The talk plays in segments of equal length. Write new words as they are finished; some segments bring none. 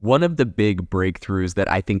One of the big breakthroughs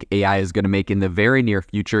that I think AI is going to make in the very near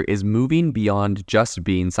future is moving beyond just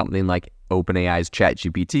being something like OpenAI's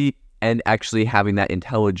ChatGPT and actually having that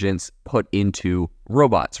intelligence put into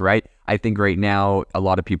robots, right? I think right now a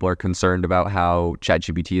lot of people are concerned about how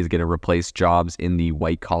ChatGPT is going to replace jobs in the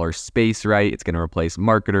white collar space, right? It's going to replace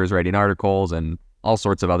marketers writing articles and all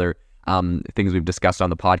sorts of other things we've discussed on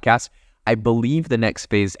the podcast. I believe the next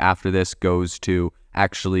phase after this goes to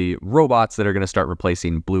actually robots that are going to start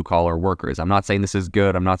replacing blue-collar workers. I'm not saying this is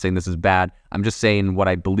good. I'm not saying this is bad. I'm just saying what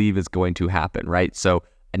I believe is going to happen, right? So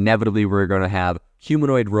inevitably, we're going to have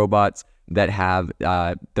humanoid robots that have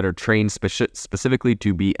that are trained specifically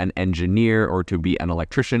to be an engineer or to be an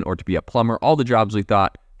electrician or to be a plumber. All the jobs we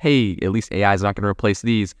thought, hey, at least AI is not going to replace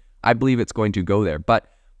these. I believe it's going to go there. But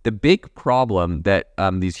the big problem that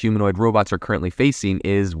these humanoid robots are currently facing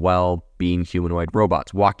is, well, being humanoid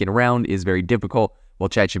robots. Walking around is very difficult. Well,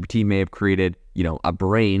 ChatGPT may have created, a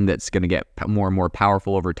brain that's going to get more and more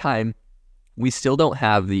powerful over time. We still don't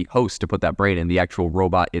have the host to put that brain in, the actual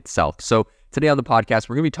robot itself. So today on the podcast,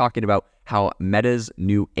 we're going to be talking about how Meta's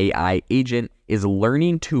new AI agent is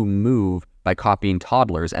learning to move by copying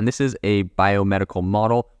toddlers. And this is a biomedical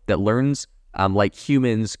model that learns like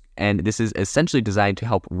humans, and this is essentially designed to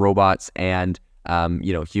help robots and,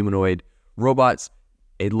 humanoid robots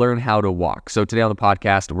learn how to walk. So today on the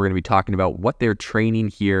podcast, we're going to be talking about what they're training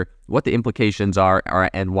here, what the implications are,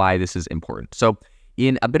 and why this is important. So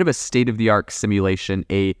in a bit of a state-of-the-art simulation,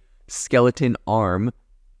 a skeleton arm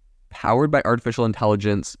powered by artificial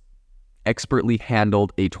intelligence expertly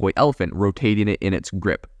handled a toy elephant, rotating it in its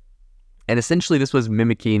grip. And essentially, this was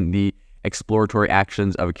mimicking the exploratory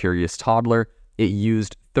actions of a curious toddler. It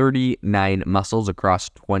used 39 muscles across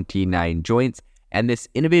 29 joints, and this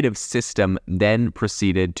innovative system then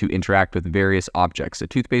proceeded to interact with various objects, a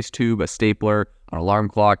toothpaste tube, a stapler, an alarm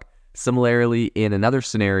clock. Similarly, in another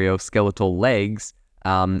scenario, skeletal legs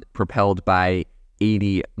propelled by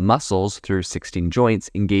 80 muscles through 16 joints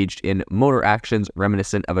engaged in motor actions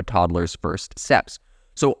reminiscent of a toddler's first steps.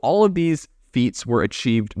 So all of these feats were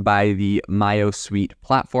achieved by the Myo Suite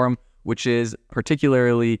platform, which is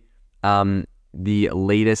particularly the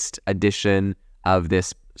latest edition of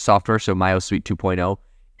this software, so Myo Suite 2.0.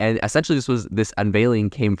 And essentially this unveiling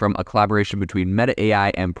came from a collaboration between Meta AI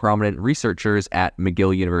and prominent researchers at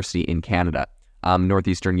McGill University in Canada,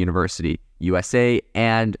 Northeastern University, USA,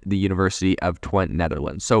 and the University of Twente,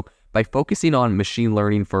 Netherlands. So by focusing on machine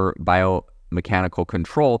learning for biomechanical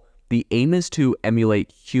control, the aim is to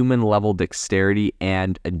emulate human-level dexterity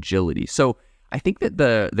and agility. So I think that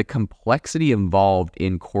the complexity involved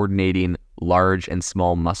in coordinating large and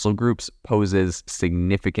small muscle groups poses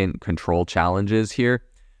significant control challenges here.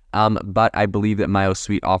 But I believe that Myo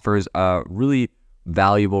Suite offers a really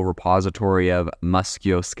valuable repository of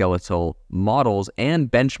musculoskeletal models and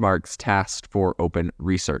benchmarks tasked for open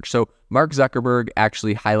research. So Mark Zuckerberg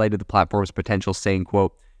actually highlighted the platform's potential, saying,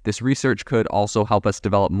 quote, "This research could also help us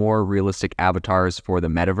develop more realistic avatars for the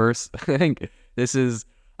metaverse." I think this is,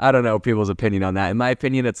 I don't know people's opinion on that. In my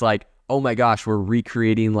opinion, it's like, oh my gosh, we're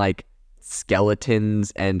recreating like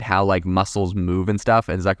skeletons and how like muscles move and stuff.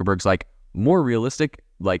 And Zuckerberg's like, more realistic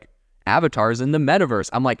like avatars in the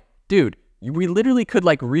metaverse. I'm like, dude, we literally could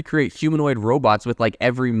like recreate humanoid robots with like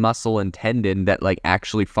every muscle and tendon that like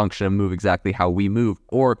actually function and move exactly how we move.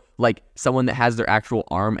 Or like someone that has their actual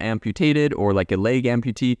arm amputated or like a leg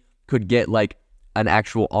amputee could get like an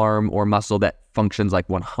actual arm or muscle that functions like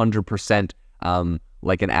 100%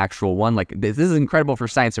 like an actual one. Like this is incredible for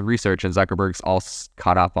science and research, and Zuckerberg's all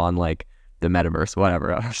caught up on like the metaverse, whatever.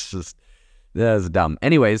 That was dumb.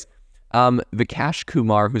 Anyways, Vikash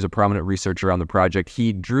Kumar, who's a prominent researcher on the project,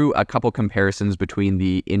 he drew a couple comparisons between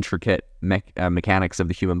the intricate mechanics of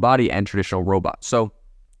the human body and traditional robots. So,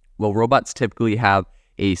 well, robots typically have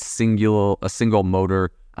a single motor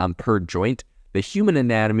per joint. The human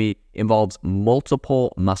anatomy involves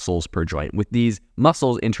multiple muscles per joint, with these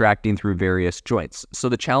muscles interacting through various joints. So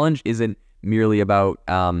the challenge isn't merely about,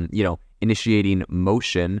 initiating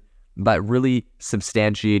motion, but really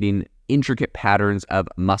substantiating intricate patterns of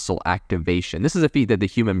muscle activation. This is a feat that the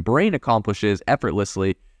human brain accomplishes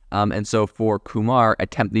effortlessly. And so for Kumar,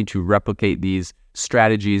 attempting to replicate these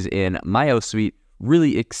strategies in Myo Suite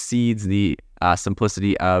really exceeds the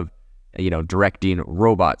simplicity of, directing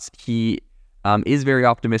robots. He is very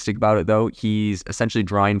optimistic about it, though. He's essentially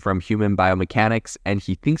drawing from human biomechanics, and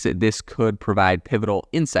he thinks that this could provide pivotal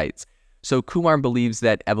insights. So Kumar believes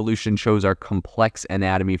that evolution shows our complex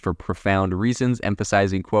anatomy for profound reasons,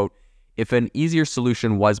 emphasizing, quote, "If an easier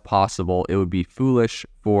solution was possible, it would be foolish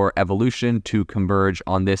for evolution to converge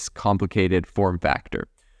on this complicated form factor."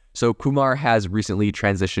 So Kumar has recently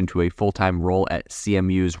transitioned to a full-time role at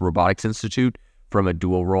CMU's Robotics Institute from a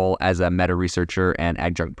dual role as a meta researcher and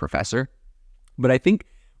adjunct professor. But I think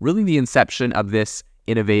really the inception of this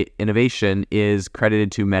innovation is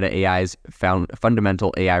credited to Meta AI's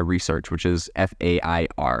fundamental AI research, which is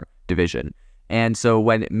FAIR division. And so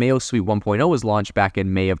when Mayo Suite 1.0 was launched back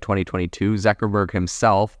in May of 2022, Zuckerberg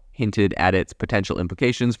himself hinted at its potential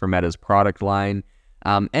implications for Meta's product line.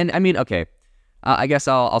 And I mean, okay, I guess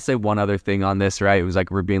I'll say one other thing on this, right? It was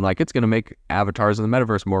like we're being like, it's going to make avatars in the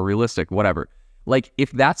metaverse more realistic, whatever. Like,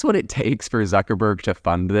 if that's what it takes for Zuckerberg to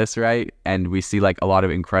fund this, right? And we see like a lot of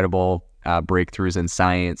incredible breakthroughs in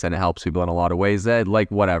science and it helps people in a lot of ways, that like,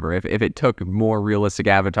 whatever. If it took more realistic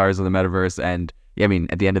avatars in the metaverse and I mean,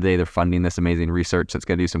 at the end of the day, they're funding this amazing research that's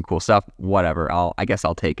going to do some cool stuff, whatever. I guess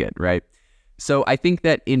I'll take it, right? So I think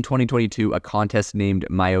that in 2022, a contest named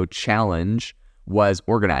Mayo Challenge was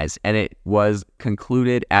organized and it was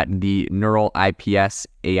concluded at the Neural IPS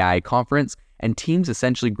AI conference, and teams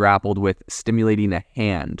essentially grappled with stimulating a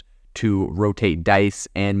hand to rotate dice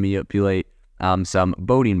and manipulate some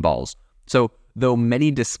bowling balls. So though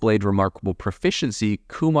many displayed remarkable proficiency,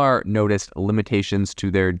 Kumar noticed limitations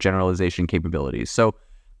to their generalization capabilities. So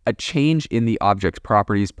a change in the object's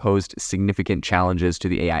properties posed significant challenges to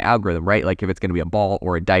the AI algorithm, right? Like if it's going to be a ball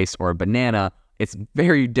or a dice or a banana, it's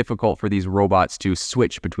very difficult for these robots to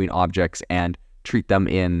switch between objects and treat them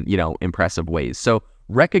in, impressive ways. So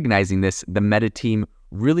recognizing this, the Meta team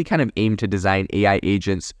really kind of aimed to design AI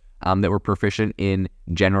agents that were proficient in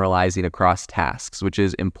generalizing across tasks, which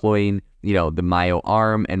is employing, the Mayo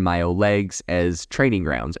arm and Mayo legs as training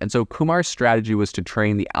grounds. And so Kumar's strategy was to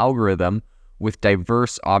train the algorithm with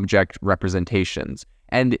diverse object representations.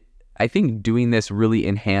 And I think doing this really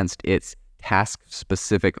enhanced its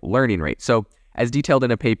task-specific learning rate. So as detailed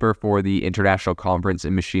in a paper for the International Conference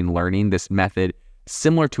in Machine Learning, this method,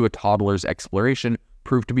 similar to a toddler's exploration,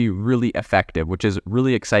 proved to be really effective, which is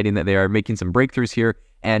really exciting that they are making some breakthroughs here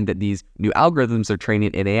and that these new algorithms they're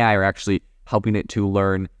training in AI are actually helping it to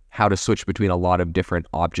learn how to switch between a lot of different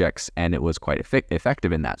objects, and it was quite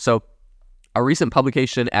effective in that. So a recent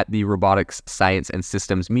publication at the Robotics, Science, and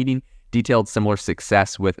Systems meeting detailed similar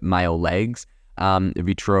success with Mayo legs.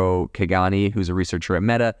 Vitro Kagani, who's a researcher at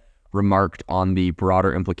Meta, remarked on the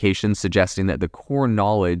broader implications, suggesting that the core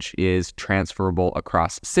knowledge is transferable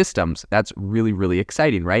across systems. That's really, really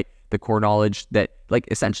exciting, right? The core knowledge that, like,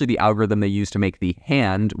 essentially the algorithm they use to make the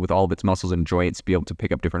hand with all of its muscles and joints be able to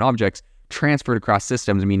pick up different objects transferred across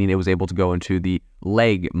systems, meaning it was able to go into the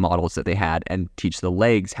leg models that they had and teach the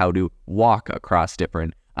legs how to walk across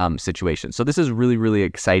different situations. So this is really, really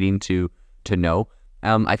exciting to know.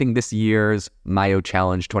 I think this year's Mayo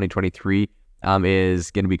Challenge 2023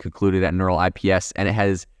 is going to be concluded at Neural IPS, and it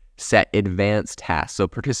has set advanced tasks. So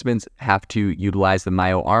participants have to utilize the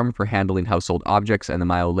Mayo arm for handling household objects and the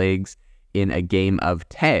Mayo legs in a game of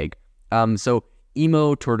tag. So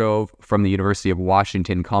Imo Tordov from the University of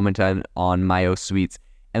Washington commented on Mayo Suite's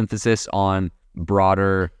emphasis on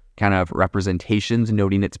broader kind of representations,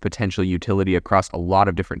 noting its potential utility across a lot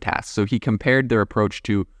of different tasks. So he compared their approach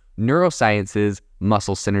to neuroscience's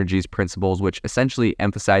muscle synergies principles, which essentially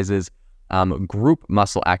emphasizes group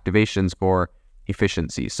muscle activations for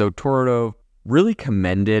efficiency. So Tordov really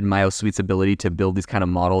commended Mayo Suite's ability to build these kind of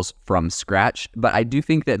models from scratch. But I do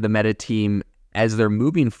think that the Meta team, as they're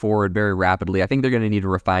moving forward very rapidly, I think they're going to need to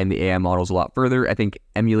refine the AI models a lot further. I think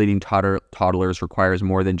emulating toddlers requires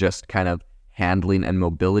more than just kind of handling and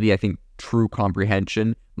mobility. I think true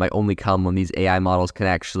comprehension might only come when these AI models can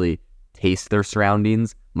actually taste their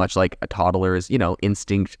surroundings, much like a toddler's,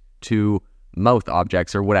 instinct to mouth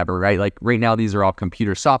objects or whatever, right? Like right now, these are all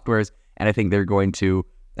computer softwares, and I think they're going to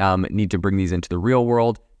need to bring these into the real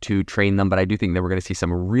world to train them. But I do think that we're going to see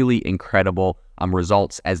some really incredible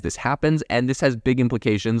results as this happens. And this has big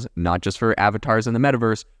implications, not just for avatars in the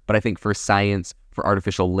metaverse, but I think for science, for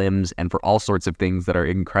artificial limbs, and for all sorts of things that are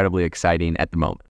incredibly exciting at the moment.